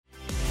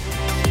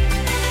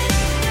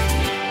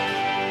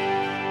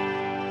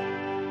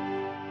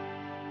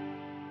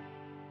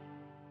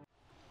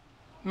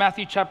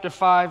Matthew chapter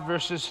 5,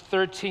 verses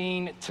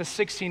 13 to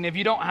 16. If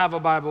you don't have a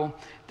Bible,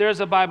 there's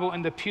a Bible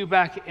in the pew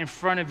back in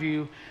front of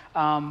you.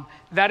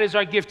 That is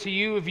our gift to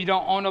you. If you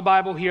don't own a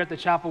Bible here at the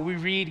chapel, we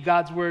read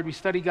God's Word, we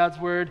study God's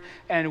Word,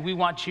 and we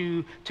want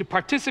you to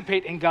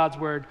participate in God's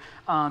Word.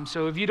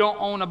 So if you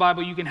don't own a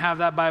Bible, you can have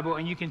that Bible,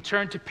 and you can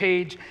turn to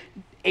page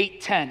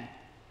 810.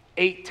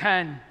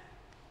 810.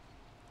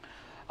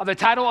 The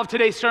title of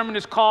today's sermon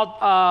is called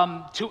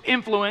To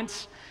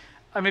Influence.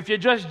 If you're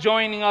just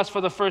joining us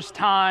for the first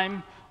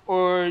time,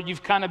 or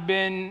you've kind of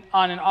been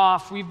on and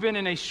off, we've been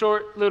in a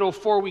short little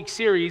 4-week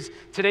series.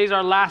 Today's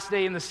our last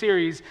day in the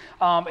series.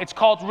 It's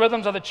called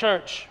Rhythms of the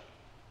Church.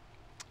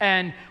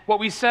 And what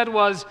we said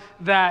was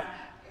that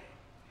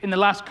in the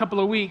last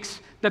couple of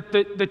weeks, that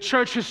the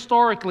church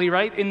historically,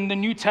 right, in the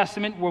New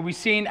Testament, where we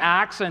see in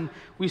Acts and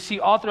we see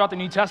all throughout the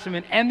New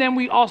Testament, and then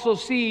we also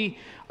see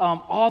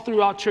all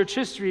throughout church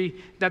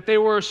history that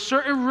there were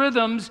certain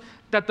rhythms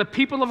that the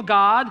people of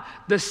God,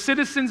 the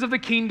citizens of the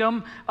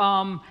kingdom,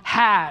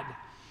 had.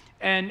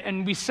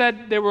 And we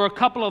said there were a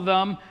couple of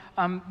them,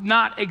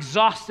 not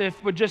exhaustive,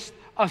 but just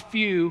a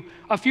few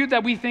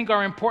that we think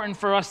are important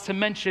for us to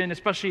mention,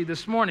 especially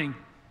this morning.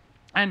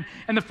 And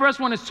the first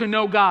one is to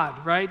know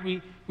God, right?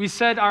 We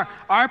said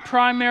our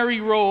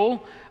primary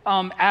role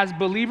as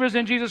believers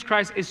in Jesus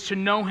Christ is to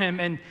know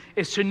Him, and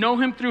is to know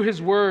Him through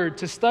His Word,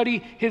 to study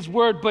His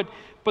Word,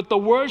 but the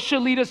Word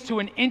should lead us to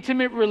an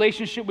intimate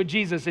relationship with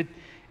Jesus.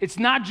 It's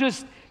not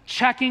just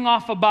checking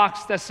off a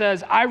box that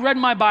says, I read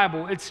my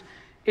Bible. It's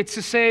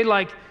to say,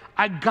 like,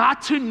 I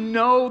got to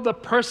know the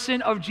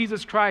person of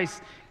Jesus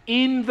Christ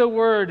in the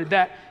Word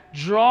that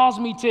draws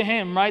me to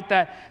Him, right?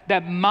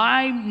 That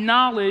my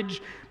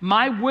knowledge,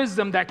 my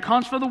wisdom that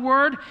comes from the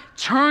Word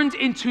turns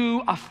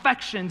into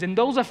affections. And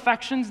those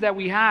affections that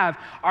we have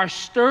are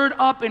stirred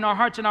up in our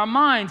hearts and our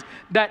minds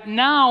that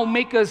now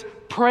make us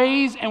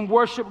praise and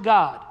worship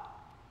God.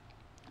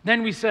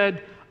 Then we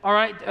said, all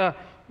right,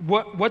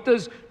 what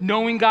does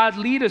knowing God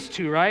lead us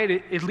to, right?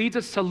 It leads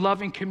us to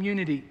love and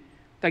community.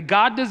 That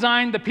God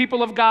designed the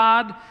people of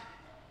God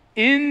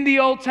in the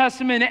Old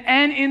Testament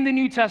and in the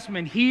New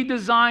Testament. He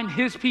designed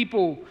His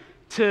people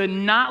to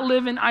not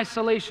live in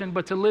isolation,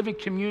 but to live in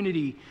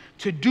community,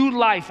 to do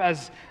life,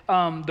 as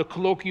the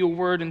colloquial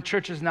word in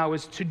churches now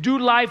is, to do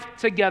life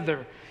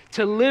together,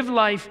 to live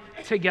life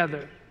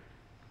together.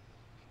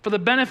 For the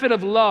benefit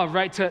of love,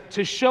 right?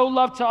 To show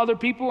love to other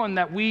people, and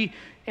that we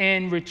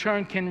in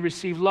return can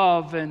receive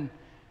love. And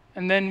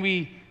then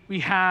we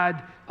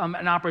had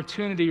an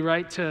opportunity,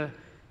 right, to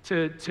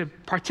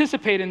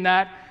participate in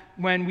that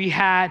when we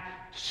had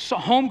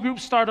home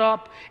groups start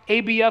up,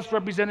 ABFs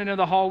represented in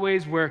the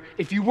hallways, where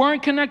if you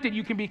weren't connected,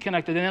 you can be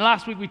connected. And then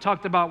last week we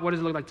talked about what does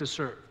it look like to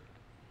serve.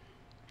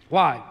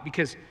 Why?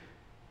 Because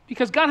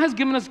God has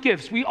given us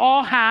gifts. We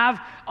all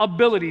have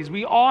abilities.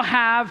 We all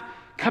have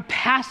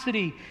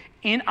capacity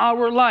in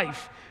our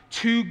life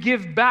to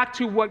give back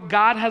to what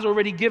God has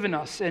already given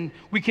us. And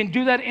we can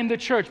do that in the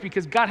church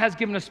because God has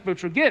given us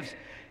spiritual gifts.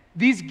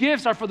 These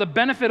gifts are for the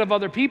benefit of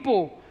other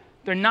people.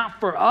 They're not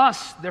for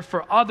us, they're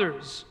for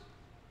others.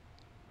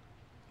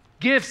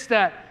 Gifts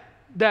that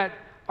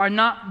we're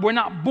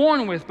not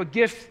born with, but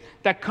gifts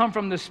that come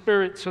from the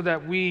Spirit so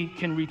that we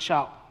can reach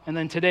out. And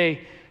then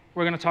today,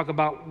 we're going to talk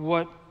about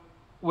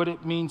what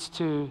it means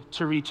to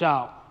reach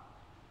out.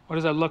 What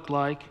does that look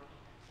like?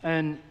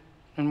 And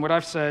what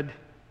I've said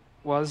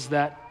was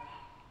that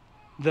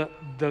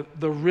the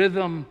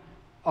rhythm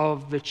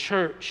of the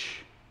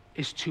church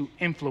is to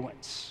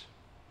influence,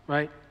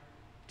 right?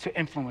 To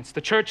influence.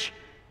 The church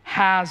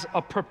has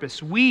a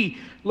purpose.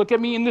 Look at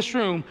me in this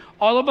room,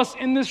 all of us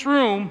in this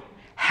room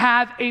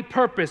have a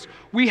purpose.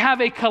 We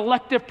have a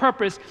collective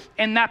purpose,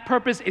 and that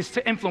purpose is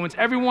to influence.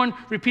 Everyone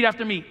repeat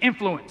after me,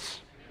 influence.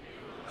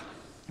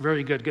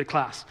 Very good, good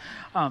class.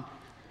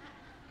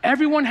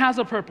 Everyone has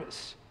a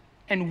purpose,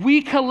 and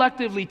we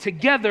collectively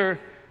together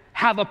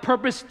have a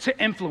purpose to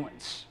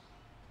influence.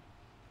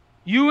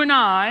 You and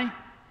I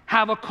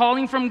have a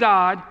calling from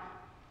God.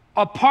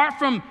 Apart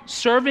from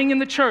serving in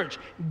the church,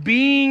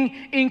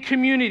 being in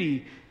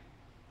community,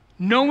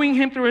 knowing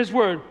Him through His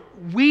Word,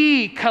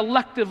 we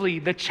collectively,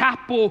 the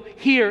chapel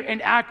here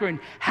in Akron,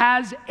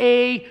 has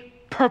a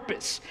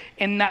purpose.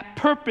 And that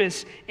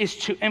purpose is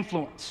to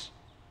influence.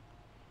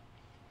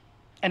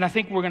 And I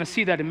think we're going to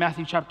see that in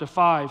Matthew chapter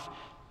 5,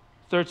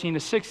 13 to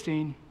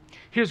 16.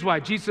 Here's why.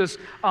 Jesus,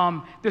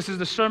 this is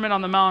the Sermon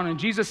on the Mount, and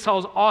Jesus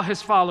tells all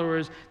His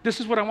followers, this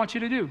is what I want you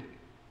to do.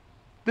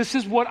 This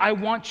is what I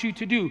want you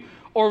to do.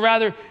 Or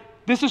rather,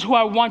 this is who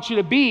I want you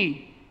to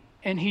be.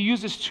 And He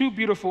uses two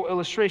beautiful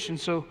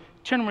illustrations. So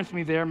turn with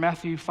me there,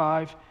 Matthew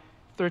 5,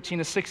 13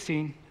 to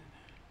 16.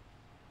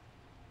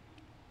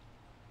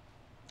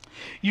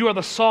 You are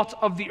the salt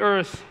of the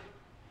earth.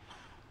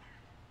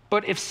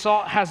 But if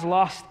salt has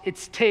lost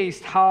its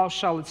taste, how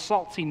shall its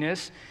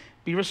saltiness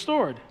be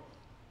restored?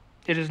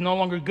 It is no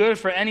longer good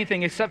for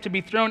anything except to be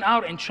thrown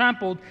out and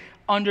trampled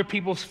under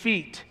people's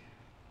feet.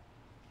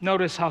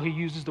 Notice how He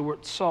uses the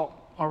word salt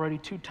already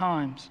 2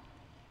 times.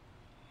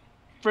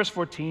 Verse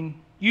 14,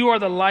 you are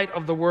the light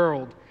of the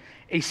world.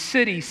 A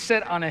city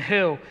set on a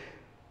hill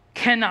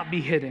cannot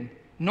be hidden,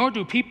 nor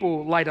do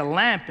people light a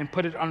lamp and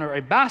put it under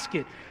a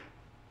basket,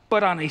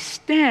 but on a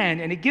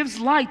stand, and it gives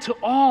light to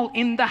all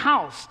in the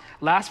house.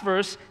 Last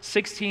verse,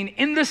 16,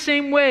 in the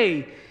same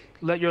way,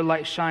 let your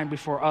light shine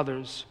before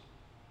others,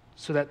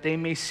 so that they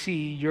may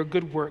see your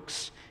good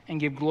works and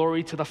give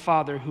glory to the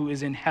Father who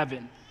is in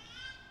heaven.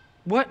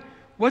 What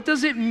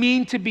does it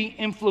mean to be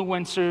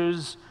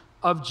influencers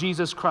of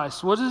Jesus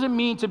Christ? What does it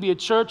mean to be a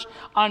church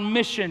on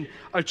mission,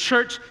 a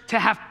church to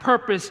have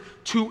purpose,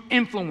 to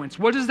influence?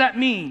 What does that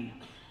mean?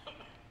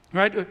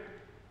 Right?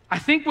 I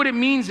think what it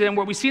means and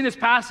what we see in this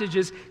passage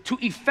is to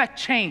effect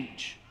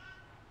change.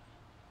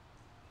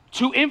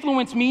 To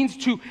influence means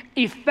to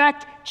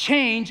effect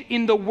change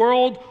in the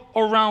world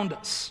around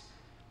us.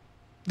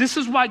 This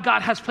is why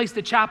God has placed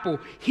the chapel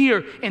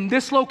here in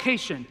this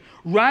location,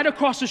 right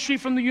across the street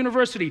from the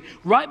university,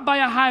 right by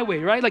a highway,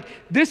 right? Like,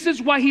 this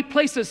is why he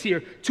placed us here,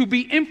 to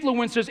be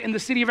influencers in the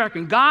city of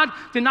Akron. God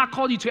did not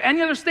call you to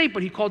any other state,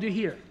 but he called you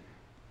here.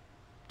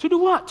 To do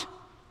what?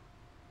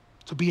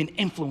 To be an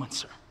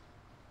influencer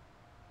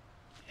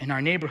in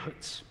our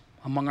neighborhoods,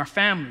 among our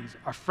families,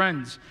 our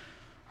friends,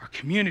 our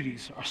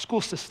communities, our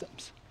school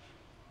systems,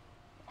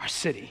 our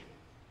city.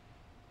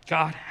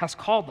 God has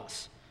called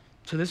us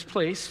to this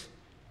place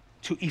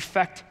to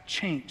effect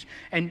change.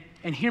 And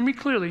hear me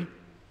clearly.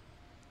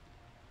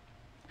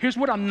 Here's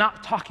what I'm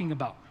not talking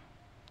about.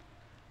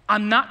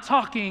 I'm not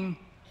talking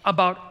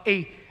about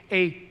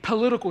a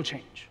political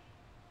change.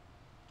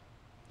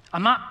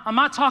 I'm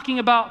not talking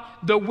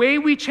about the way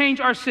we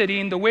change our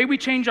city and the way we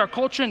change our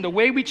culture and the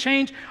way we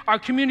change our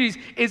communities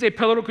is a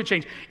political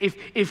change.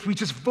 If we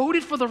just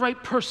voted for the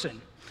right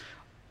person,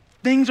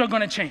 things are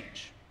going to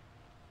change.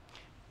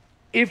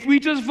 If we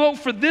just vote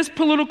for this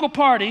political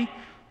party,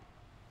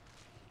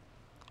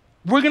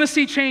 we're going to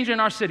see change in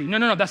our city.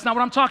 No, that's not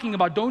what I'm talking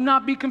about. Do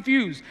not be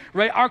confused,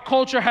 right? Our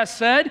culture has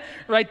said,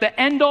 right, the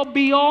end-all,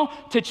 be-all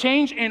to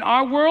change in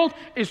our world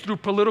is through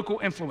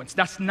political influence.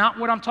 That's not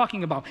what I'm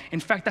talking about.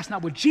 In fact, that's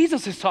not what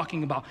Jesus is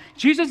talking about.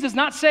 Jesus does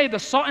not say the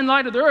salt and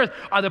light of the earth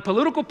are the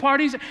political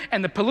parties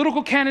and the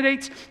political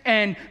candidates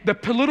and the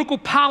political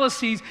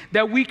policies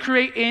that we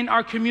create in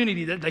our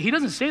community. He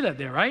doesn't say that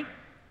there, right?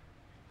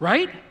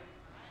 Right?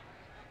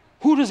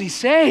 Who does he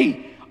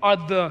say are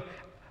the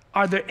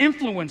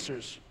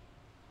influencers?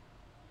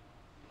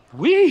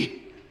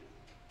 We.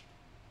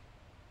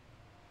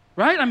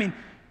 Right? I mean,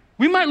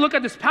 we might look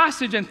at this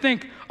passage and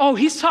think, oh,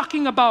 he's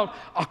talking about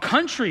a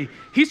country.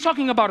 He's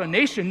talking about a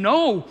nation.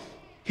 No,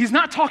 he's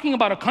not talking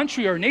about a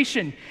country or a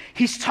nation.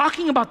 He's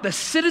talking about the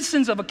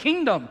citizens of a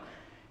kingdom.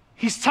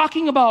 He's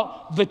talking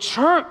about the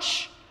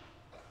church,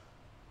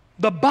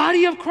 the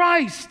body of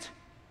Christ.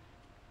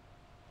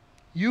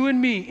 You and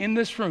me in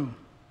this room,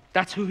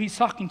 that's who he's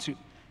talking to,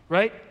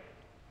 right?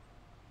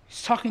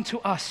 He's talking to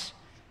us.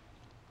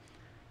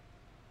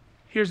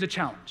 Here's the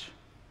challenge.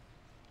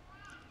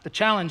 The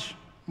challenge,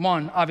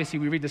 one, obviously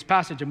we read this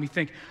passage and we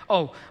think,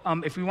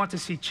 if we want to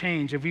see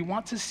change, if we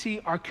want to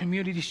see our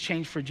communities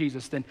change for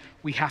Jesus, then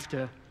we have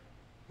to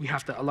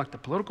elect a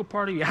political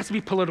party. It has to be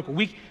political.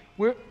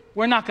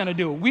 We're not going to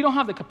do it. We don't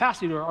have the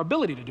capacity or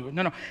ability to do it.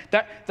 No.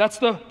 That's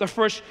the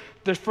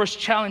first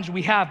challenge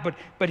we have.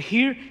 But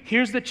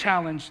here's the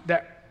challenge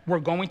that we're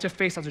going to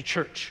face as a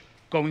church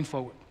going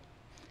forward,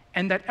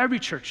 and that every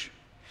church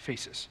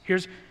faces.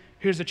 Here's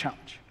the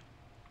challenge.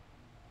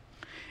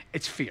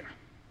 It's fear.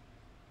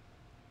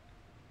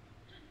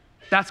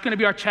 That's going to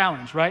be our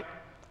challenge, right?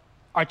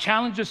 Our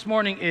challenge this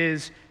morning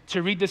is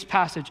to read this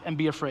passage and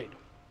be afraid.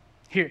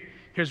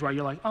 Here's why.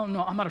 You're like, oh,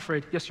 no, I'm not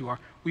afraid. Yes, you are.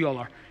 We all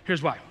are.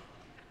 Here's why.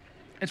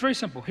 It's very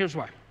simple. Here's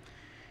why.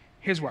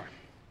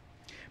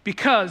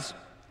 Because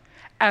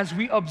as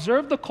we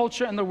observe the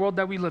culture and the world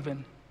that we live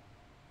in,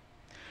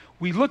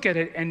 we look at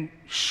it, and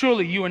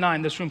surely you and I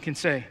in this room can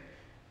say,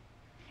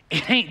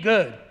 it ain't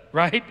good,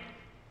 right?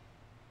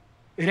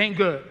 It ain't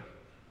good.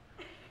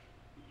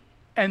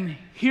 And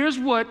here's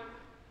what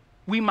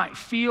we might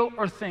feel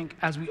or think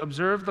as we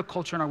observe the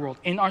culture in our world,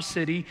 in our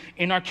city,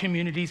 in our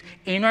communities,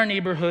 in our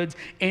neighborhoods,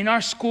 in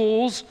our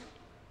schools.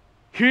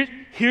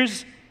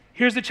 Here's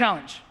the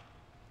challenge.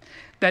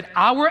 That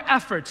our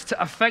efforts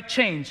to affect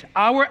change,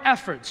 our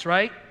efforts,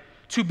 right,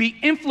 to be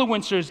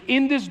influencers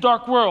in this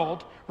dark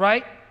world,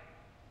 right,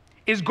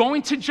 is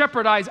going to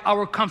jeopardize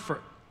our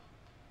comfort.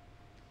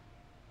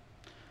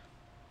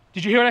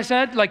 Did you hear what I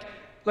said? Like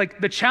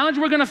the challenge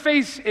we're going to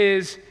face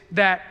is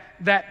that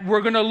we're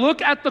going to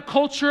look at the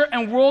culture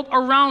and world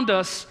around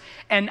us,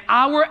 and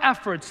our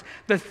efforts,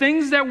 the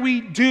things that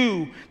we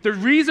do, the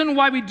reason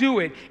why we do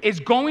it is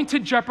going to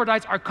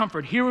jeopardize our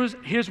comfort.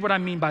 Here's what I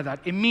mean by that.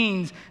 It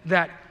means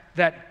that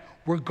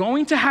we're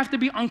going to have to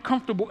be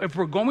uncomfortable if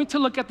we're going to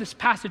look at this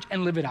passage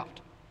and live it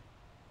out.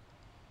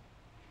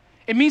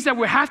 It means that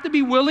we have to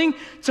be willing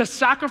to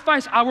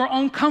sacrifice our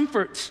own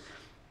comforts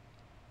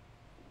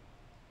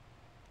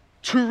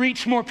to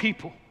reach more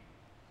people.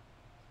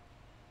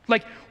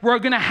 Like, we're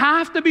going to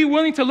have to be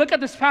willing to look at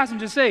this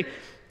passage and say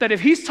that if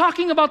he's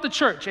talking about the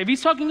church, if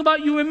he's talking about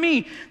you and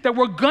me, that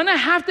we're going to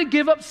have to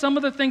give up some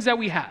of the things that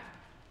we have.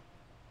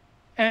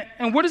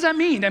 And what does that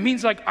mean? That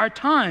means like our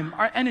time,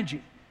 our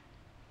energy.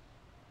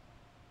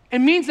 It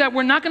means that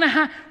we're not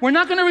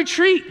gonna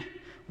retreat.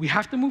 We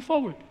have to move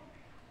forward.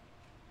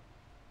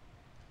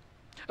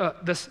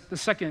 The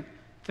second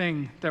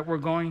thing that we're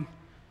going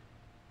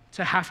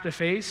to have to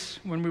face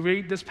when we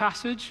read this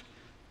passage,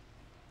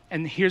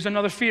 and here's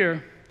another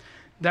fear,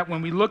 that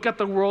when we look at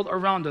the world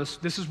around us,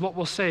 this is what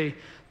we'll say: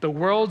 the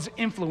world's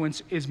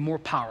influence is more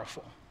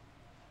powerful.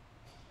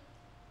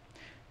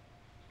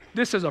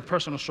 This is a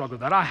personal struggle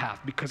that I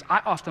have because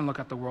I often look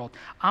at the world.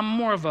 I'm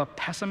more of a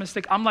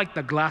pessimistic. I'm like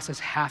the glass is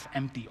half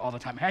empty all the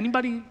time.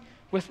 Anybody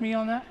with me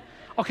on that?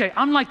 Okay,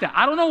 I'm like that.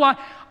 I don't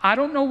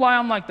know why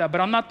I'm like that,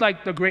 but I'm not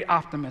like the great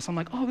optimist. I'm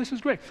like, oh, this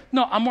is great.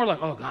 No, I'm more like,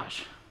 oh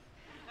gosh,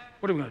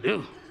 what are we gonna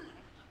do?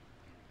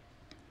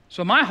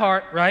 So my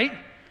heart, right,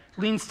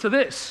 leans to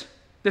this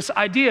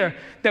idea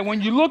that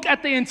when you look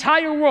at the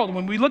entire world,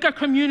 when we look at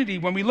community,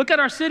 when we look at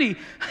our city,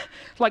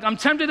 like I'm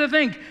tempted to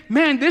think,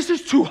 man, this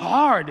is too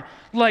hard.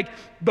 Like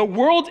the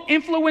world's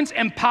influence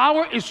and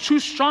power is too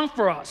strong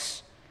for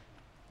us.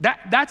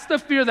 That's the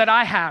fear that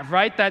I have,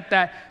 right? That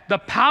the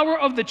power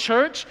of the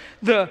church,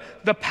 the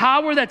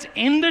power that's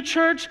in the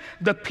church,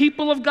 the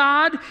people of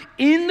God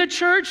in the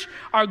church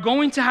are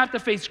going to have to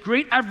face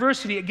great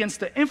adversity against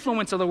the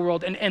influence of the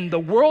world. And the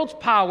world's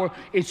power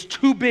is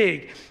too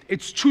big.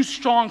 It's too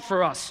strong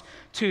for us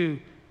to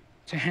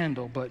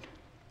handle.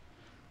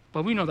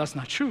 But we know that's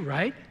not true,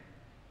 right?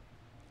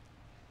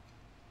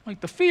 Like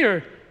the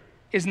fear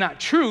is not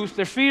truth.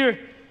 The fear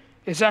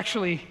is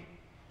actually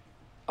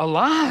a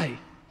lie.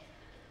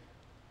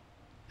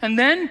 And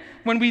then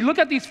when we look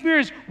at these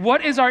fears,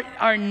 what is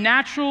our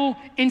natural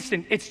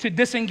instinct? It's to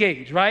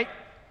disengage, right?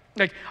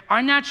 Like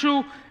our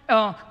natural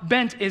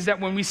bent is that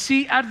when we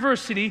see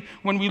adversity,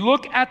 when we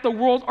look at the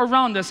world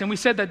around us and we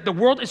said that the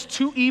world is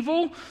too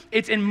evil,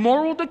 it's in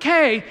moral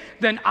decay,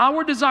 then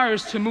our desire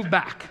is to move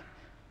back,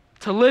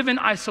 to live in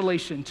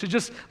isolation, to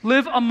just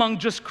live among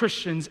just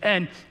Christians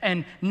and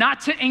not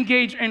to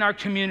engage in our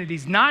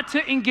communities, not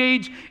to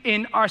engage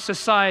in our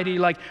society.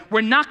 Like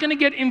we're not gonna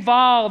get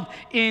involved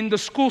in the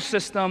school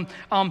system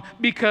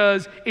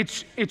because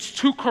it's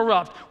too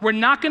corrupt. We're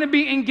not gonna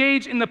be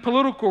engaged in the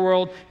political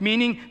world,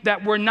 meaning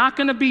that we're not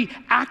gonna be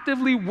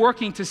actively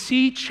working to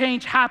see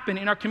change happen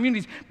in our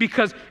communities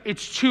because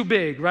it's too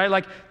big, right?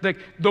 Like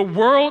the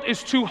world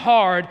is too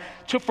hard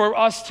for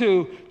us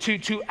to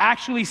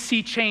actually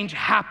see change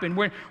happen.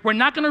 We're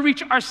not going to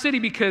reach our city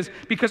because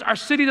our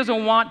city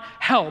doesn't want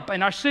help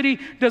and our city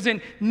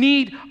doesn't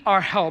need our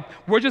help.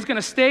 We're just going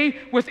to stay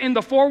within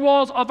the four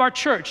walls of our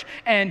church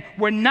and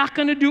we're not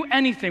going to do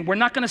anything. We're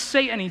not going to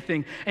say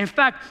anything. In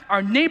fact,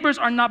 our neighbors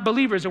are not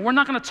believers and we're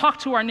not going to talk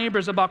to our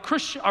neighbors about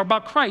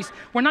Christ.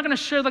 We're not going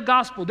to share the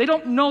gospel. They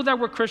don't know that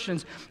we're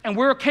Christians and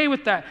we're okay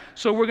with that.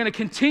 So we're going to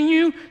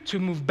continue to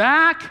move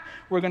back.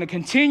 We're going to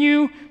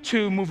continue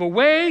to move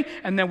away,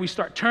 and then we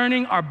start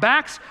turning our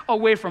backs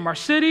away from our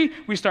city.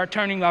 We start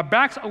turning our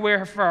backs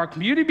away from our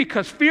community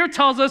because fear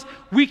tells us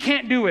we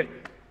can't do it.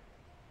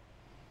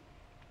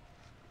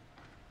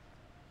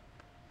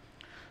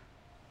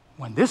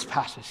 When this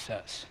passage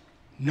says,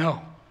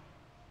 no,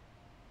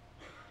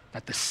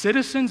 that the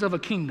citizens of a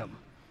kingdom,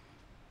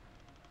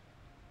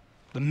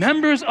 the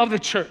members of the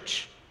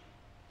church,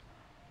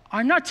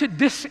 are not to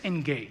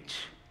disengage.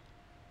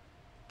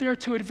 They are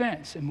to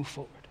advance and move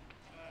forward.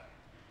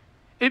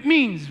 It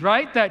means,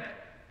 right,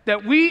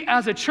 that we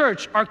as a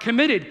church are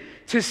committed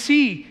to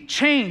see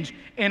change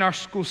in our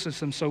school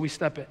system, so we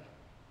step in.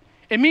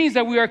 It means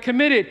that we are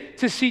committed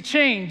to see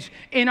change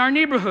in our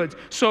neighborhoods,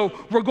 so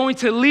we're going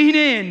to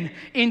lean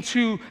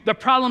into the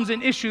problems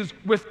and issues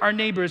with our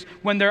neighbors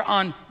when they're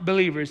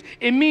unbelievers.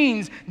 It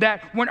means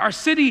that when our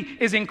city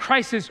is in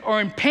crisis or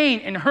in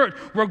pain and hurt,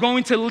 we're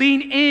going to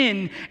lean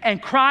in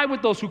and cry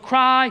with those who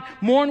cry,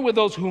 mourn with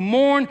those who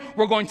mourn.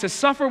 We're going to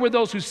suffer with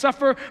those who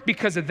suffer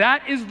because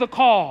that is the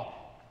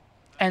call.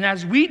 And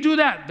as we do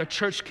that, the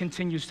church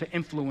continues to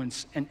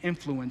influence and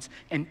influence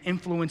and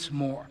influence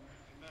more.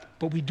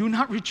 But we do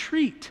not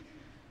retreat.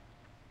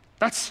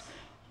 That's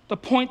the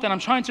point that I'm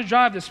trying to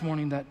drive this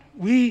morning, that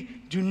we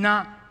do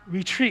not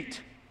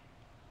retreat.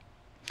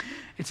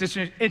 It's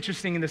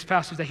interesting in this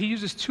passage that he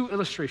uses two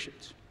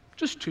illustrations,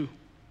 just two,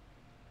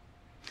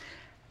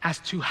 as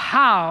to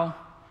how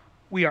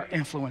we are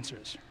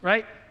influencers,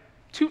 right?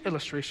 Two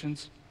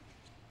illustrations.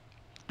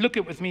 Look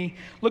it with me.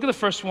 Look at the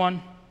first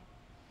one.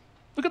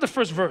 Look at the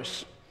first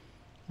verse.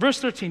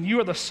 Verse 13, you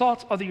are the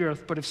salt of the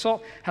earth, but if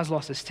salt has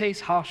lost its taste,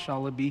 how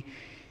shall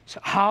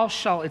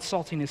its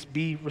saltiness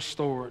be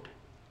restored?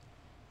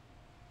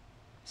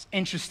 It's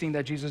interesting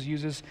that Jesus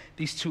uses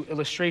these two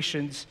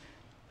illustrations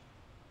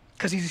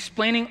because he's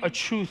explaining a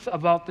truth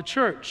about the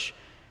church.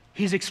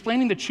 He's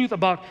explaining the truth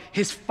about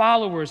his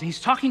followers. He's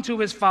talking to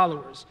his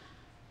followers.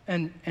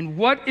 And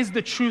what is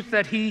the truth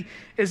that he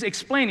is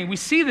explaining? We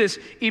see this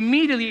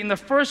immediately in the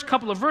first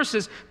couple of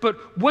verses,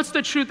 but what's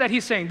the truth that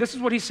he's saying? This is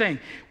what he's saying.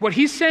 What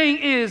he's saying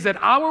is that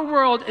our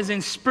world is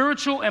in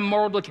spiritual and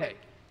moral decay.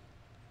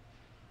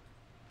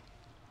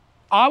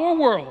 Our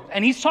world,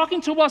 and he's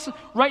talking to us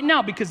right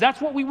now because that's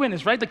what we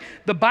witness, right? Like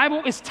the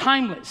Bible is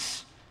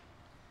timeless.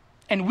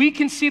 And we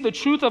can see the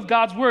truth of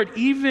God's word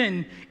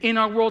even in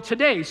our world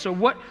today. So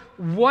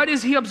what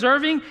is he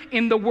observing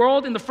in the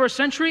world in the first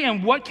century,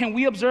 and what can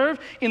we observe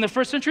in the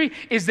first century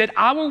is that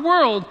our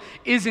world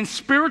is in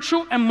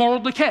spiritual and moral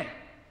decay.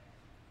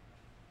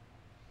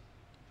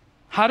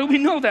 How do we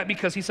know that?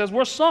 Because he says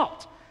we're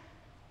salt.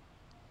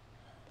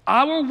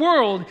 Our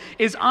world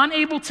is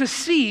unable to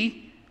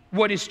see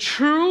what is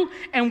true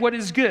and what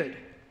is good.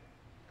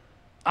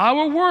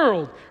 Our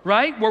world,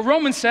 right, where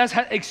Romans says,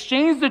 has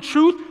exchanged the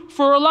truth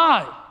for a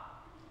lie.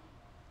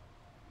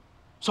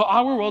 So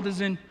our world is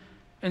in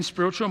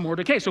spiritual and moral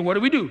decay. So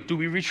what do? Do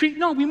we retreat?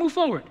 No, we move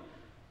forward.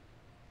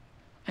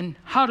 And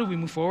how do we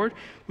move forward?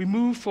 We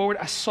move forward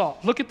as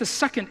salt. Look at the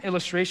second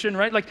illustration,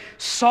 right? Like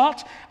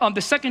salt,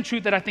 the second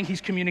truth that I think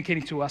he's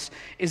communicating to us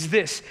is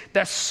this,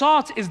 that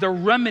salt is the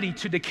remedy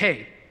to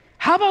decay.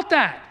 How about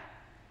that?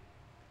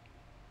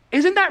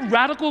 Isn't that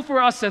radical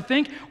for us to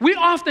think? We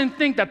often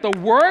think that the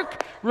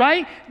work,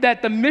 right,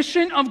 that the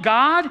mission of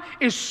God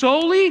is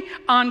solely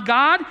on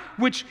God,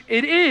 which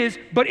it is,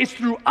 but it's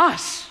through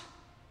us.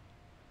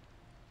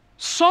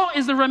 Salt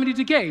is the remedy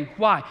to decay.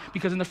 Why?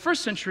 Because in the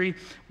first century,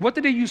 what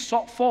did they use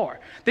salt for?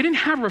 They didn't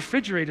have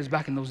refrigerators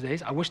back in those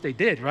days. I wish they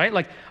did, right?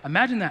 Like,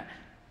 imagine that.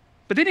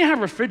 But they didn't have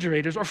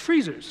refrigerators or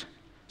freezers.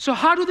 So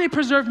how do they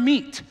preserve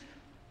meat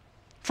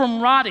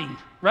from rotting,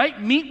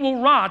 right? Meat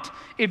will rot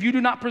if you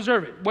do not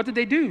preserve it. What did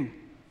they do?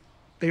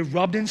 They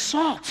rubbed in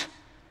salt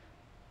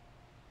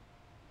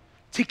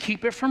to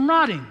keep it from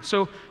rotting.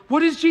 So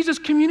what is Jesus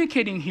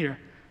communicating here,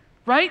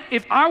 right?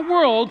 If our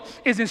world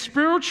is in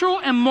spiritual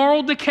and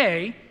moral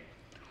decay,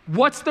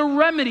 what's the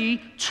remedy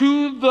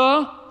to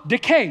the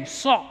decay?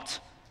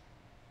 Salt.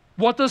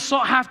 What does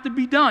salt have to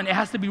be done? It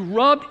has to be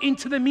rubbed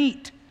into the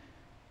meat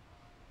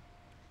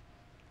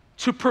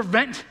to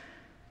prevent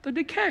the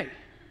decay.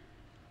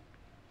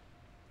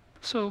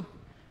 So,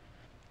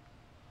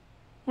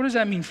 what does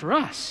that mean for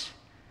us?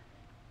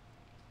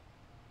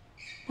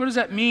 What does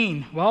that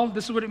mean? Well,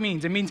 this is what it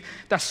means. It means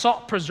that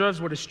salt preserves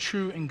what is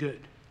true and good.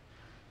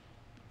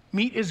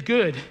 Meat is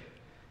good.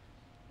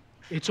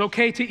 It's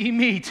okay to eat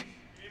meat.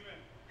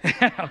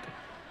 Amen.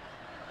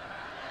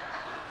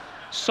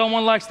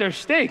 Someone likes their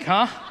steak,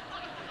 huh?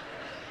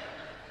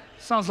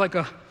 Sounds like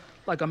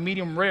a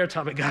medium rare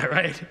type of guy,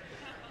 right?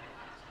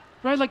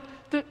 Right? Like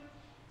the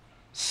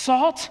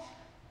salt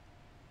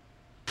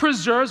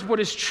preserves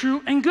what is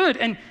true and good.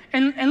 And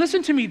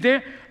listen to me,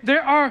 there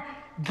are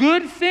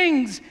good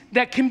things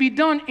that can be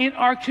done in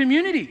our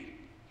community. Amen.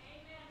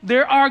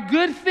 There are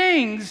good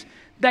things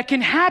that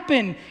can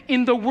happen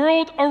in the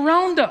world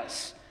around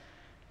us.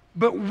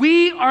 But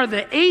we are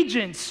the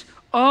agents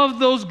of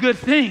those good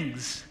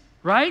things,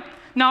 right?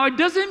 Now, it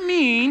doesn't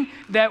mean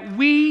that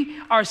we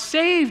are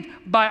saved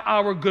by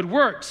our good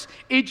works.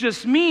 It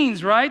just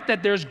means, right,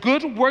 that there's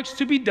good works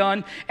to be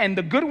done, and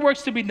the good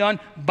works to be done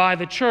by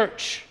the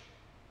church.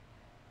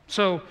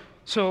 So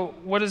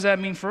what does that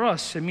mean for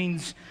us? It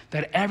means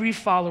that every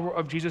follower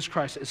of Jesus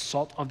Christ is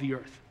salt of the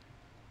earth.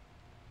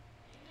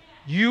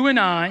 You and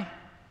I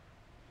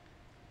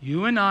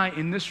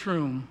in this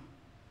room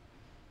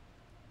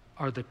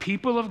are the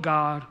people of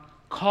God,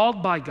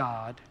 called by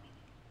God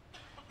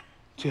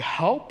to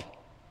help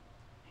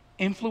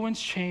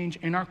influence change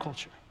in our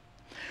culture.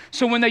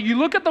 So when you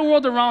look at the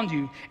world around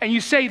you and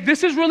you say,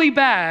 this is really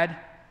bad,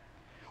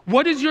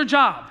 what is your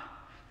job?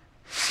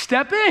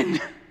 Step in.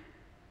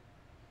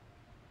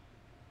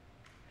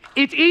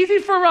 It's easy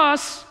for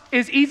us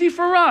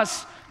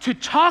to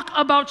talk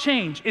about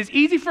change. It's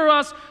easy for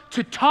us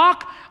to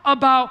talk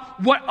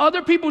about what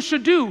other people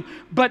should do,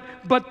 but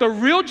the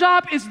real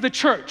job is the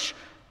church.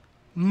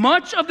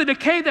 Much of the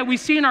decay that we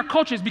see in our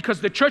culture is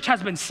because the church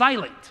has been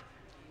silent.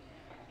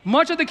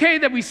 Much of the decay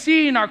that we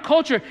see in our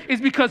culture is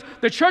because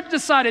the church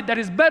decided that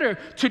it's better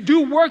to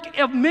do work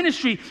of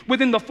ministry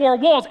within the four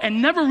walls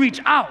and never reach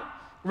out.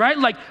 Right?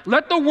 Like,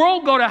 let the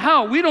world go to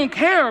hell. We don't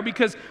care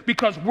because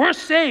we're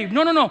saved.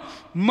 No.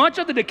 Much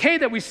of the decay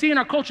that we see in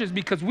our culture is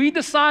because we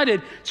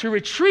decided to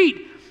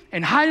retreat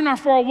and hide in our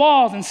four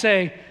walls and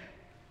say,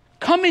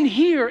 come in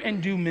here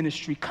and do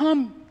ministry.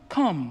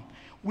 Come.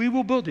 We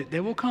will build it. They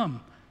will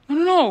come.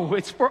 No.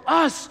 It's for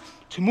us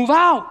to move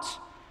out,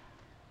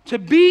 to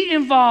be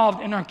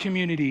involved in our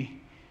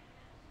community.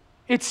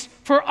 It's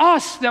for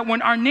us that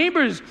when our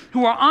neighbors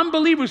who are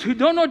unbelievers, who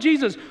don't know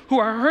Jesus, who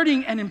are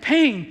hurting and in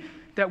pain,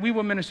 that we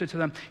will minister to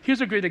them.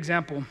 Here's a great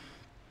example.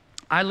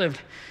 I lived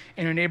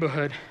in a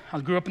neighborhood. I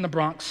grew up in the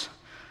Bronx.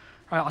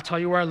 All right, I'll tell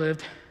you where I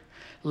lived.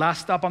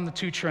 Last stop on the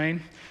 2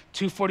 train,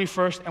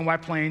 241st and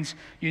White Plains.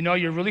 You know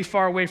you're really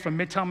far away from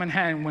Midtown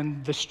Manhattan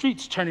when the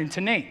streets turn into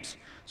names.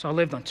 So I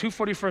lived on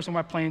 241st and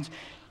White Plains.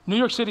 New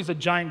York City is a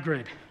giant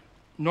grid.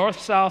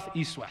 North, south,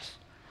 east, west.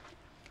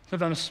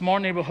 Lived on a small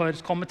neighborhood.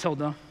 It's called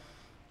Matilda.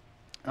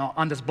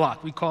 On this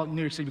block.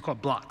 New York City, we call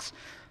it blocks.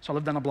 So I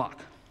lived on a block.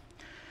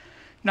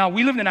 Now,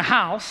 we lived in a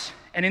house,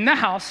 and in that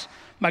house,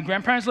 my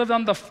grandparents lived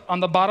on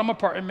the bottom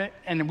apartment,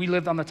 and we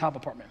lived on the top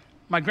apartment.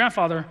 My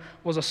grandfather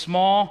was a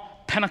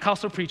small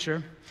Pentecostal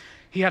preacher.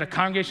 He had a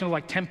congregation of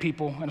like 10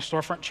 people in a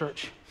storefront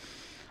church.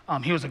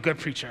 He was a good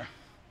preacher.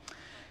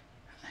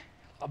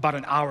 About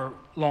an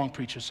hour-long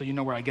preacher, so you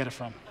know where I get it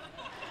from.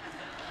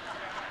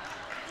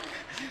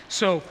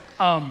 So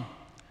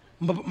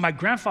my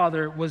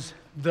grandfather was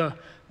the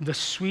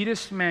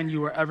sweetest man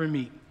you will ever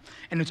meet.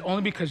 And it's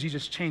only because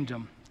Jesus changed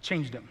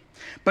him.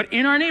 But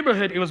in our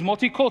neighborhood, it was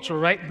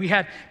multicultural, right? We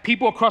had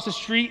people across the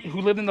street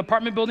who lived in the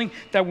apartment building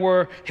that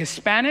were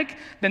Hispanic.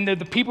 Then the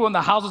people in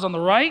the houses on the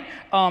right,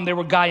 they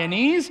were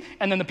Guyanese.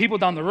 And then the people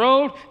down the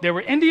road, they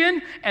were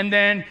Indian. And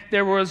then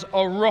there was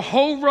a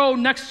whole row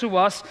next to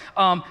us.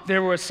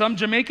 There were some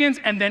Jamaicans.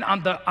 And then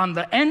on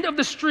the end of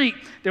the street,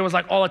 there was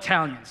like all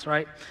Italians,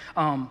 right?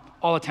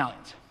 All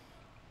Italians.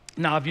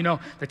 Now, if you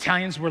know, the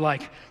Italians were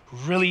like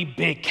really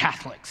big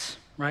Catholics,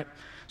 right?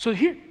 So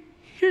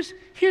here's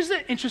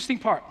the interesting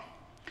part.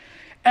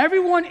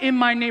 Everyone in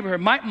my neighborhood,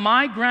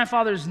 my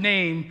grandfather's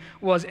name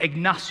was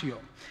Ignacio,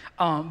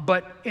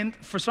 but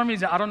for some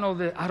reason I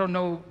don't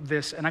know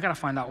this, and I gotta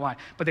find out why.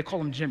 But they call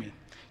him Jimmy.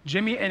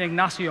 Jimmy and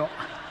Ignacio,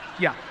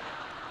 yeah.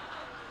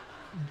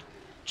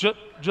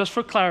 Just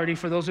for clarity,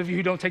 for those of you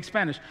who don't take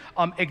Spanish,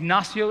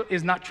 Ignacio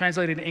is not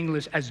translated in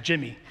English as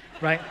Jimmy,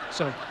 right?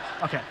 So,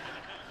 okay.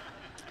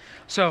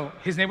 So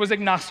his name was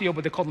Ignacio,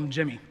 but they called him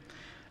Jimmy.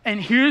 And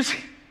here's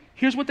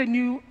what they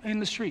knew in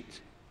the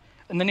streets,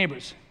 and the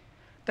neighbors,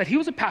 that he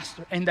was a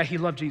pastor and that he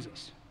loved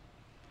Jesus.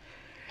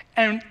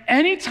 And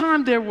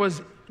anytime there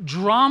was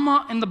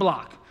drama in the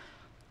block,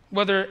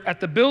 whether at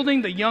the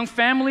building, the young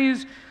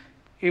families,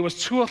 it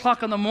was 2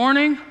 o'clock in the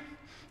morning,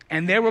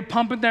 and they were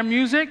pumping their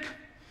music,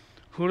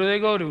 who do they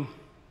go to?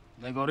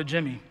 They go to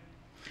Jimmy.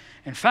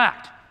 In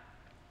fact,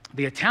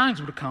 the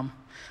Italians would come.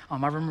 I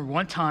remember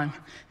one time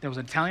there was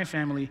an Italian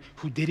family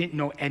who didn't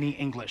know any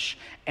English,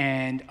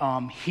 and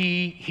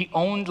he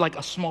owned like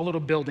a small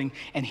little building,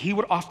 and he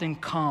would often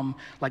come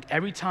like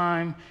every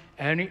time.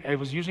 It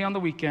was usually on the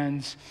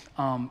weekends.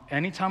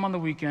 Anytime on the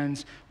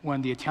weekends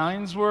when the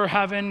Italians were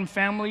having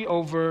family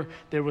over,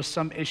 there was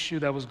some issue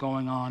that was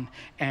going on,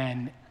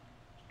 and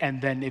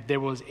then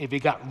if it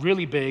got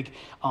really big,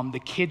 the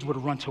kids would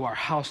run to our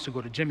house to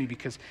go to Jimmy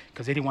because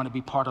they didn't want to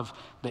be part of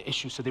the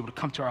issue, so they would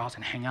come to our house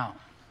and hang out.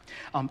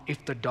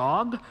 If their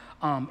dog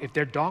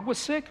was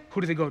sick,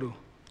 who did they go to?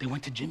 They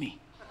went to Jimmy,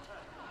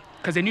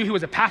 because they knew he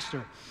was a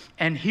pastor,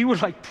 and he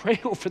would like pray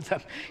over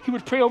them. He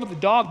would pray over the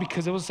dog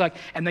because it was like,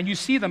 and then you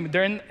see them,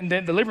 they're in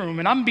the living room,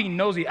 and I'm being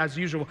nosy as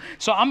usual.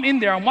 So I'm in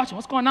there, I'm watching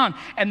what's going on,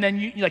 and then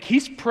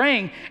he's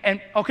praying,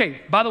 and okay,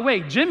 by the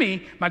way,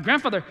 Jimmy, my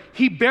grandfather,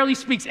 he barely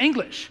speaks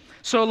English.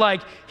 So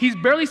like he's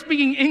barely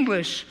speaking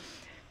English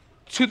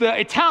to the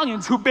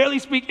Italians who barely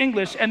speak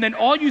English, and then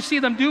all you see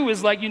them do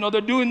is like,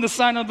 they're doing the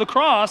sign of the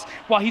cross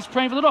while he's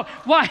praying for the dog.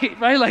 Why,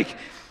 right? Like,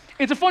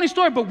 it's a funny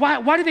story, but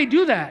why did they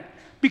do that?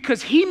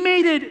 Because he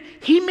made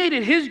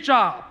it his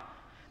job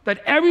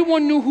that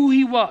everyone knew who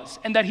he was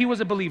and that he was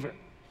a believer.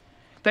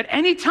 That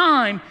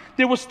anytime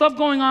there was stuff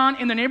going on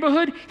in the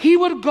neighborhood, he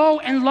would go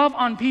and love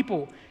on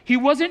people. He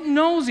wasn't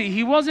nosy.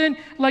 He wasn't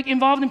like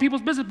involved in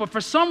people's business, but for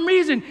some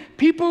reason,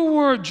 people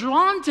were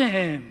drawn to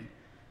him,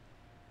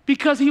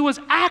 because he was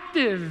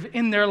active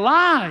in their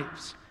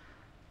lives.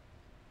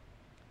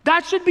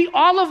 That should be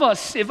all of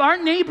us. If our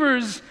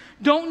neighbors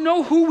don't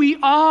know who we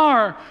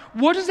are,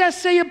 what does that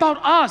say about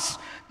us?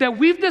 That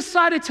we've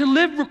decided to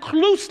live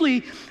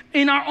reclusely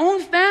in our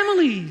own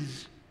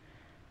families.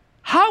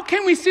 How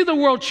can we see the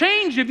world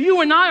change if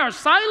you and I are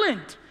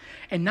silent?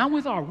 And not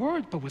with our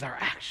words, but with our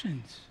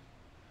actions.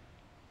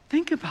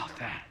 Think about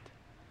that.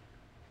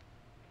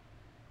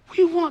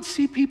 We want to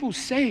see people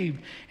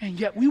saved, and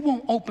yet we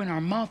won't open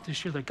our mouth to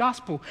share the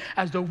gospel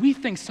as though we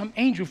think some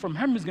angel from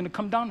heaven is going to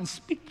come down and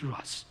speak through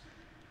us.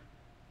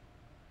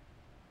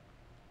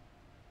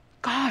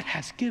 God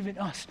has given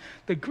us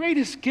the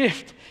greatest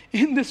gift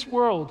in this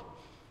world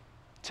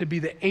to be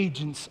the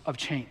agents of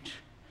change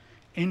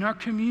in our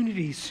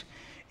communities,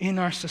 in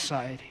our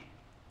society.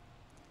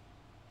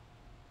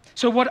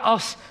 So what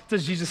else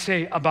does Jesus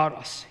say about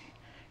us?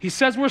 He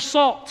says we're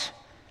salt.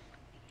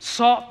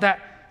 Salt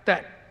that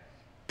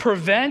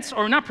prevents,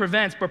 or not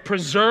prevents, but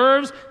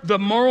preserves the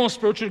moral and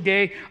spiritual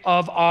decay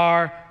of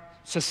our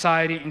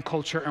society and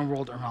culture and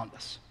world around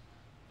us.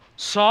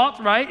 Salt,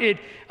 right?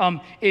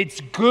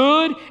 It's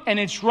good and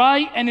it's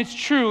right and it's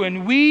true,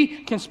 and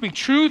we can speak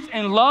truth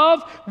and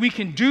love. We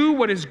can do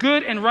what is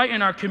good and right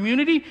in our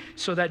community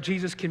so that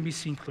Jesus can be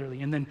seen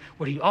clearly. And then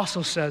what he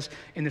also says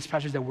in this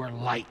passage, that we're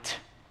light.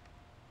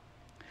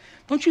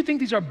 Don't you think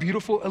these are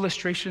beautiful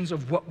illustrations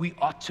of what we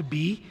ought to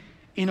be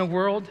in a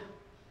world?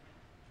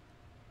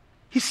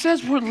 He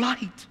says we're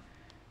light.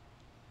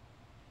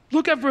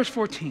 Look at verse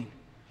 14.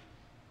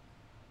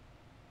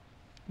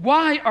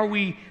 Why are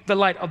we the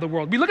light of the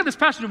world? We look at this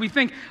passage and we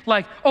think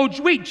like, oh,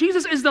 wait,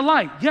 Jesus is the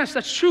light. Yes,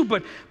 that's true,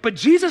 but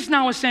Jesus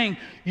now is saying,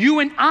 you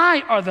and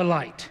I are the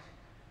light.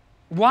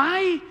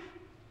 Why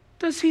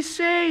does he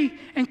say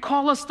and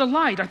call us the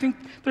light? I think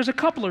there's a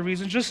couple of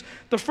reasons. Just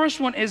the first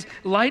one is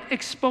light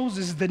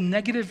exposes the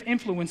negative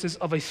influences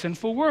of a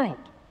sinful world.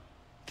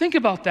 Think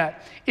about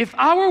that. If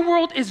our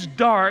world is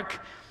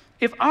dark,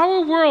 if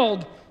our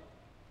world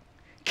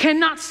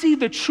cannot see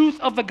the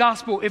truth of the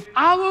gospel, if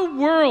our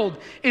world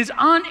is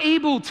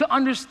unable to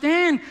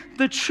understand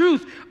the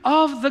truth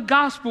of the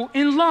gospel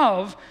in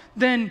love,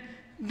 then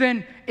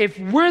if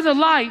we're the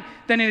light,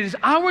 then it is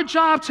our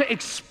job to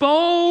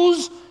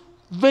expose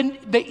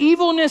the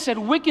evilness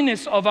and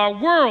wickedness of our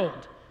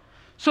world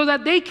so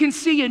that they can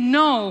see and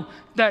know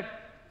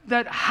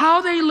that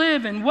how they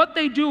live and what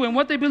they do and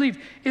what they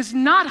believe is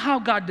not how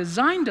God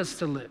designed us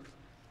to live.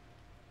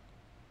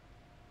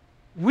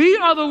 We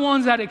are the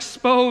ones that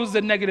expose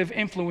the negative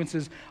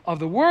influences of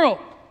the world.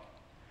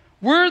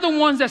 We're the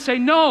ones that say,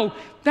 no,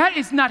 that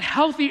is not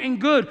healthy and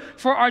good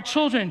for our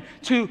children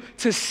to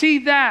see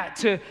that,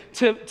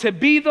 to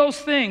be those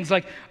things.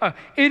 Like,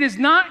 it is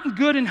not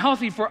good and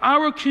healthy for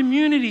our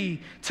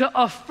community to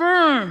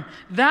affirm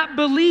that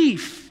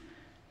belief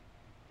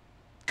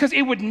because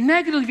it would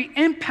negatively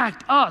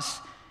impact us.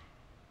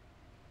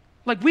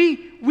 Like,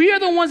 we are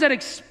the ones that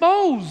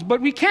expose, but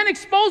we can't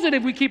expose it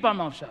if we keep our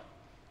mouth shut.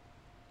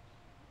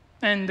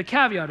 And the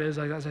caveat is,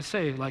 like, as I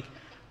say, like,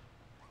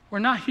 we're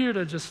not here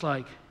to just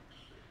like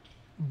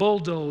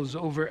bulldoze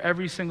over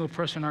every single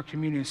person in our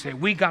community and say,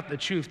 we got the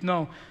truth.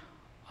 No,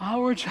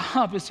 our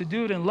job is to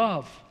do it in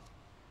love.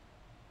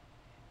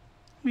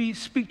 We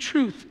speak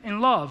truth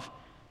in love.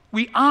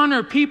 We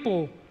honor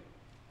people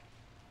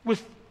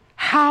with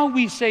how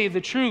we say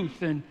the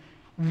truth and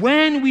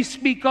when we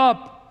speak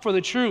up for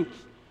the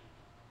truth.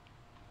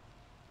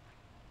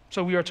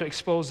 So we are to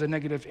expose the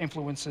negative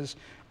influences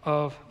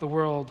of the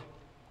world.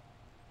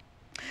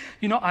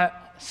 You know,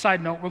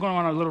 side note, we're going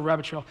on a little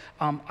rabbit trail.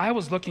 I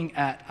was looking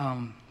at,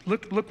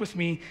 look with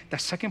me,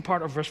 that second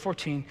part of verse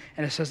 14,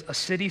 and it says, a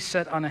city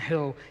set on a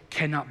hill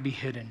cannot be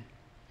hidden.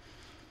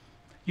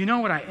 You know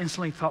what I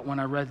instantly thought when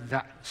I read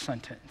that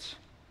sentence?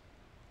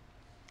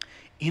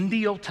 In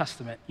the Old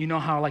Testament, you know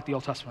how I like the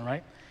Old Testament,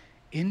 right?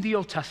 In the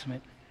Old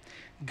Testament,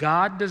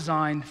 God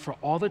designed for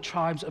all the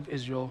tribes of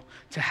Israel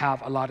to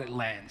have allotted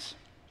lands.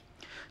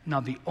 Now,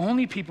 the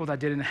only people that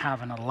didn't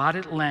have an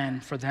allotted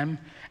land for them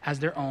as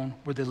their own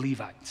were the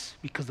Levites,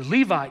 because the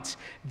Levites,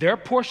 their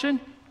portion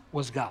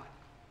was God.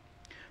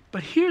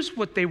 But here's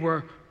what they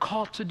were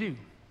called to do.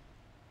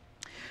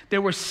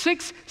 There were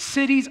 6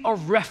 cities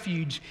of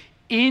refuge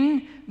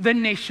in the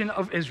nation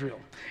of Israel,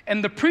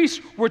 and the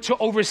priests were to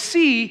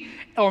oversee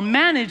or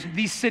manage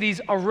these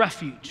cities of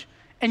refuge.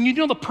 And you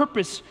know the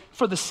purpose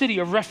for the city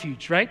of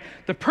refuge, right?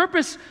 The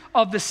purpose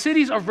of the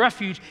cities of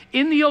refuge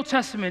in the Old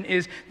Testament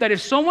is that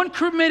if someone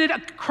committed a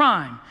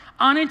crime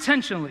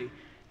unintentionally,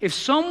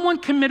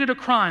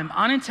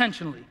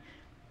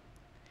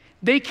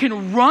 they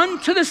can run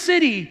to the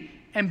city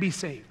and be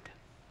saved.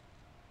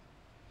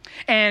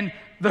 And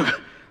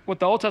what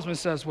the Old Testament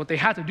says, what they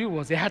had to do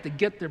was they had to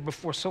get there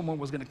before someone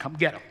was going to come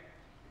get them.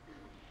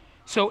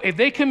 So if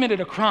they committed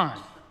a crime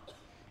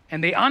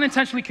and they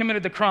unintentionally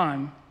committed the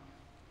crime,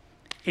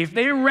 if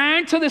they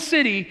ran to the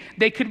city,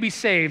 they could be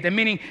saved. And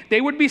meaning they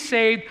would be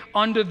saved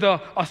under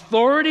the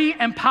authority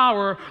and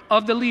power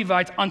of the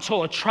Levites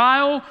until a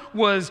trial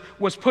was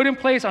put in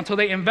place, until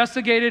they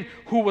investigated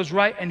who was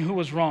right and who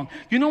was wrong.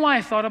 You know why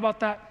I thought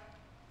about that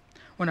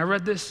when I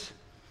read this?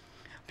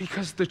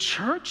 Because the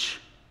church,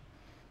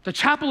 the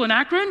chapel in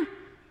Akron,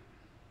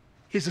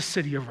 is a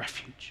city of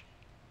refuge.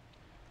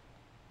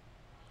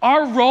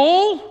 Our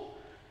role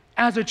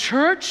as a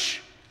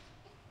church,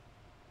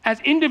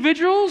 as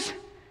individuals,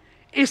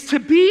 is to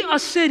be a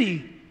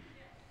city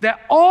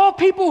that all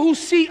people who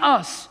see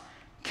us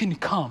can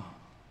come.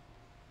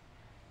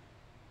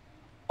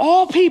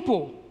 All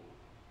people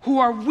who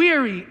are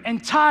weary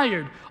and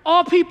tired,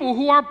 all people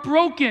who are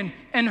broken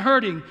and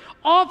hurting,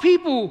 all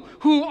people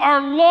who are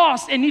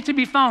lost and need to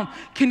be found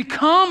can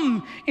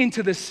come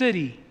into the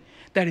city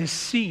that is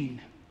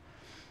seen.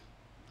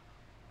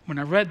 When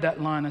I read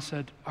that line, I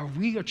said, are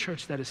we a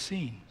church that is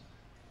seen?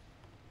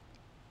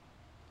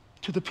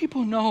 Do the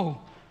people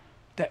know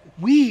that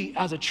we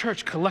as a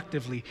church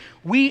collectively,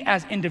 we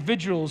as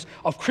individuals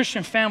of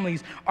Christian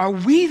families, are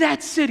we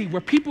that city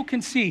where people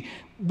can see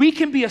we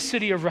can be a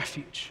city of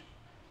refuge?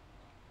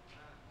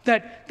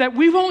 That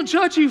we won't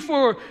judge you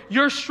for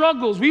your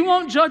struggles. We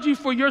won't judge you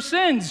for your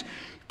sins.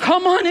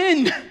 Come on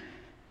in.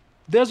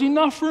 There's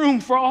enough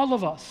room for all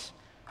of us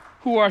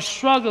who are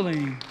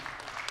struggling.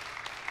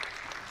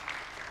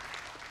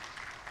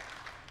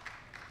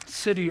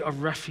 City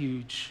of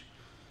refuge.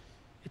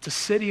 It's a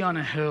city on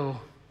a hill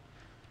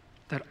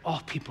that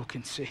all people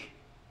can see.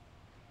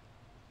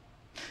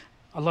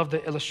 I love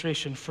the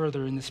illustration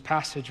further in this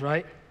passage,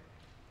 right?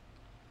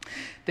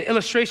 The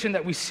illustration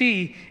that we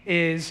see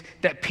is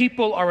that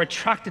people are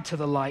attracted to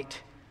the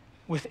light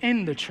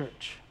within the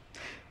church.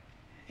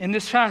 In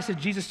this passage,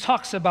 Jesus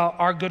talks about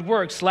our good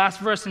works. Last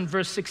verse in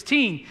verse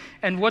 16.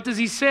 And what does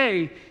he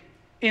say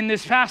in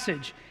this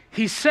passage?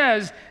 He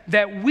says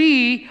that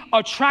we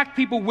attract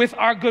people with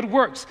our good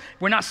works.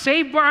 We're not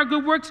saved by our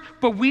good works,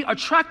 but we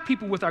attract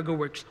people with our good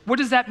works. What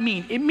does that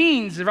mean? It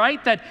means,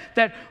 right,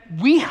 that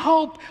we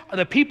help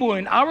the people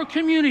in our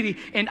community,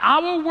 in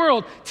our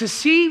world, to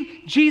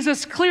see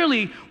Jesus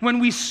clearly when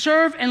we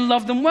serve and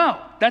love them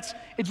well. It's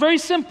very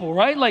simple,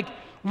 right? Like,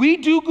 We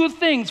do good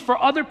things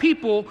for other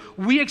people.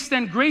 We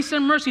extend grace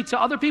and mercy to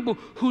other people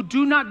who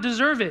do not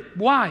deserve it.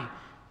 Why?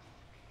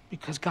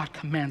 Because God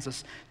commands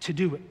us to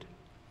do it.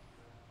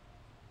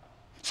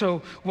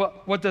 So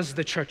what does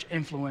the church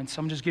influence?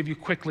 I'm just give you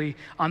quickly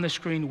on the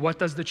screen, what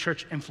does the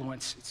church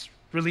influence? It's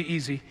really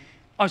easy.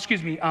 How does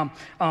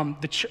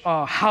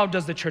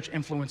the church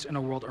influence in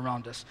the world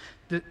around us?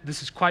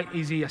 This is quite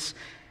easy. Yes,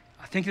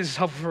 I think this is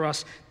helpful for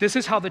us. This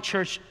is how the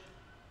church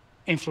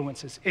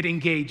influences. It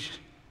engages,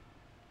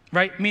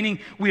 right? Meaning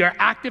we are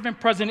active and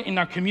present in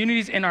our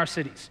communities, in our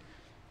cities.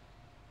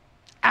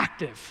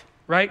 Active,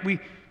 right? We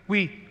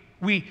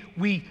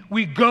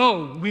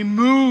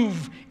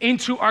move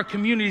into our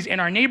communities, in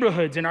our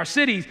neighborhoods, in our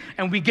cities,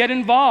 and we get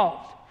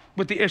involved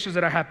with the issues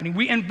that are happening.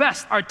 We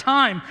invest our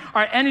time,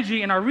 our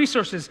energy, and our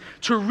resources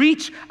to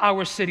reach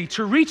our city,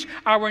 to reach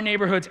our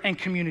neighborhoods and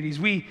communities.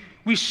 We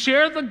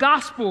share the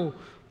gospel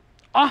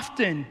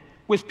often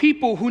with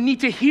people who need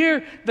to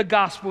hear the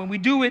gospel, and we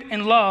do it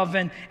in love,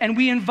 and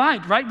we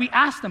invite, right? We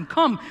ask them,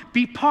 come,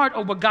 be part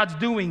of what God's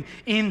doing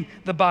in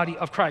the body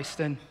of Christ.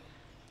 And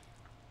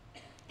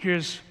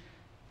here's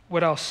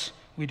what else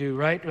we do,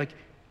 right? Like,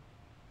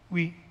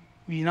 we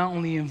not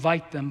only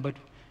invite them, but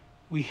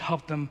we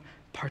help them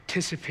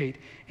participate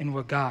in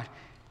what God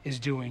is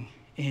doing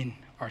in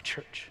our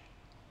church.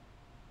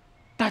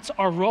 That's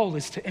our role,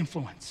 is to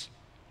influence.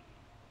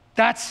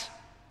 That's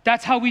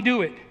how we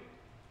do it.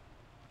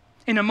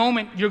 In a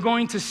moment, you're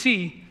going to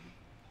see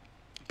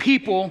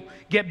people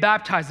get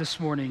baptized this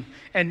morning,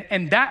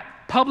 and that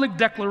public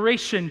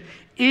declaration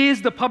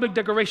is the public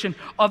declaration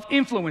of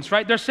influence,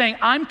 right? They're saying,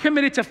 I'm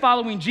committed to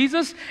following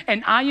Jesus,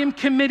 and I am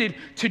committed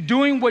to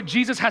doing what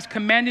Jesus has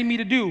commanded me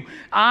to do.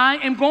 I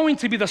am going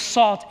to be the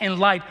salt and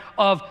light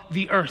of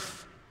the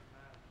earth.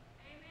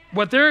 Amen.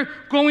 What they're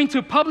going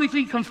to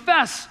publicly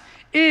confess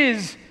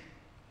is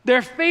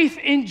their faith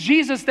in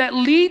Jesus that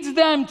leads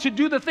them to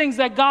do the things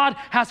that God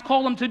has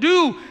called them to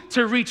do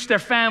to reach their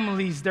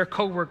families, their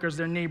coworkers,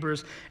 their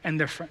neighbors, and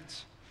their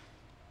friends.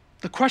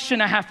 The question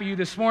I have for you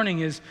this morning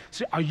is,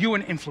 are you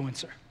an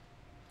influencer?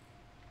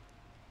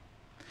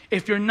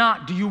 If you're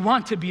not, do you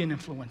want to be an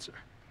influencer?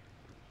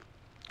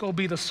 Go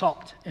be the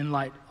salt and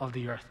light of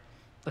the earth.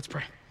 Let's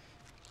pray.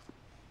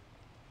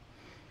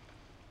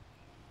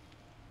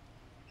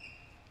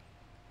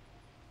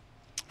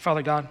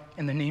 Father God,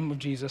 in the name of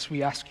Jesus,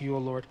 we ask you, O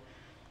Lord,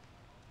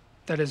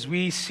 that as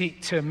we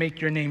seek to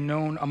make your name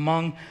known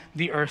among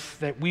the earth,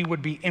 that we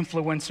would be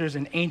influencers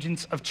and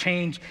agents of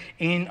change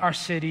in our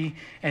city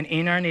and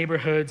in our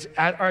neighborhoods,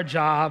 at our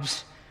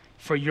jobs,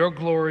 for your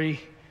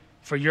glory,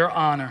 for your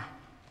honor.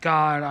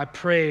 God, I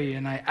pray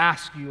and I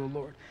ask you, O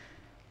Lord,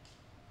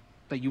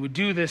 that you would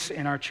do this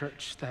in our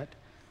church,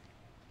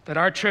 that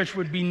our church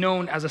would be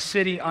known as a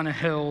city on a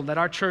hill, that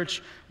our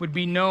church would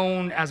be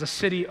known as a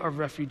city of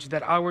refuge,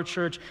 that our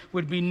church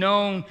would be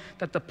known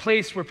that the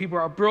place where people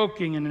are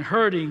broken and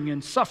hurting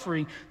and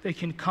suffering, they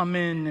can come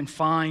in and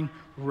find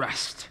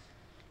rest.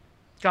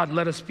 God,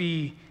 let us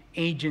be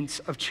agents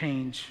of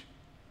change.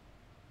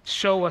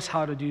 Show us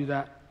how to do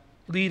that.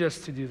 Lead us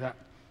to do that.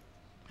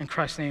 In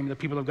Christ's name, the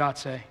people of God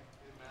say,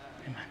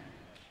 Amen.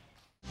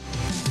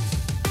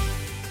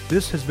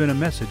 This has been a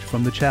message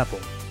from the chapel.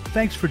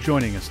 Thanks for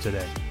joining us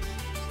today.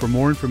 For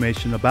more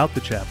information about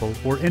the chapel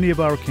or any of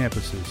our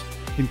campuses,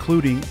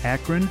 including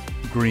Akron,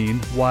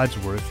 Greene,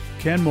 Wadsworth,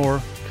 Kenmore,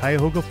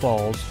 Cuyahoga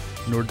Falls,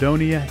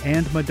 Nordonia,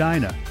 and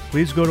Medina,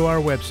 please go to our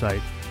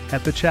website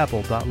at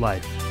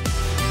thechapel.life.